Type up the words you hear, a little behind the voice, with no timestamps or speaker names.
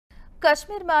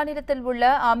கஷ்மீர் மாநிலத்தில் உள்ள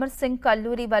அமர் சிங்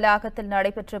கல்லூரி வளாகத்தில்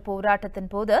நடைபெற்ற போராட்டத்தின்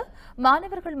போது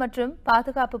மாணவர்கள் மற்றும்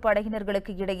பாதுகாப்பு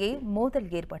படையினர்களுக்கு இடையே மோதல்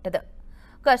ஏற்பட்டது.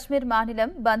 கஷ்மீர்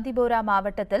மாநிலம் பந்திபோரா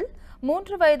மாவட்டத்தில்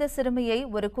 3 வயது சிறுமியை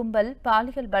ஒரு கும்பல்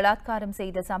பாலியல் பலாத்காரம்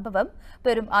செய்த சம்பவம்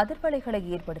பெரும் அதிர்வலைகளை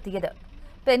ஏற்படுத்தியது.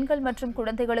 பெண்கள் மற்றும்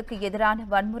குழந்தைகளுக்கு எதிரான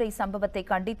வன்முறை சம்பவத்தை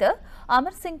கண்டித்து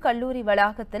அமர் சிங் கல்லூரி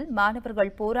வளாகத்தில்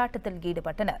மாணவர்கள் போராட்டத்தில்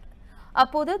ஈடுபட்டனர்.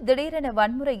 அப்போது திடீரென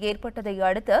வன்முறை ஏற்பட்டதை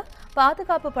அடுத்து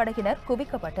பாதுகாப்பு படையினர்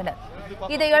குவிக்கப்பட்டனர்.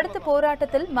 இதையடுத்து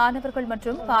போராட்டத்தில் மாணவர்கள்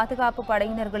மற்றும் பாதுகாப்பு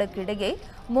படையினர்களுக்கு இடையே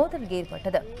மோதல்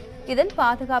ஏற்பட்டது. இதில்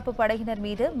பாதுகாப்பு படையினர்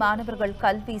மீது மாணவர்கள்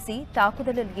கல்வீசி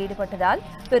தாக்குதலில் ஈடுபட்டதால்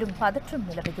பெரும் பதற்றம்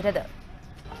நிலவுகிறது.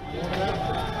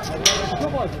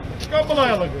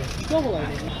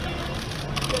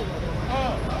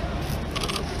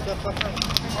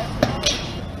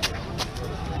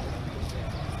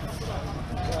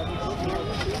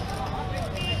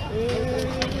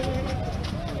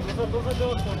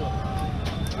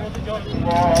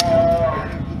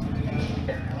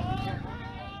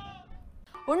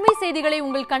 உண்மை செய்திகளை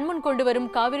உங்கள் கண்முன் கொண்டு வரும்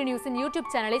காவிரி நியூஸின்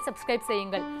யூடியூப் சேனலை சப்ஸ்கிரைப்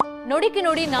செய்யுங்கள். நொடிக்கு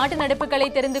நொடி நாட்டு நடப்புகளை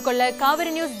தெரிந்து கொள்ள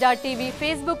kaaverinews.tv,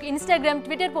 Facebook, Instagram,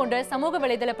 Twitter போன்ற சமூக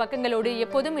வலைதள பக்கங்களோடு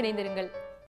எப்போதும் இணைந்திருங்கள்.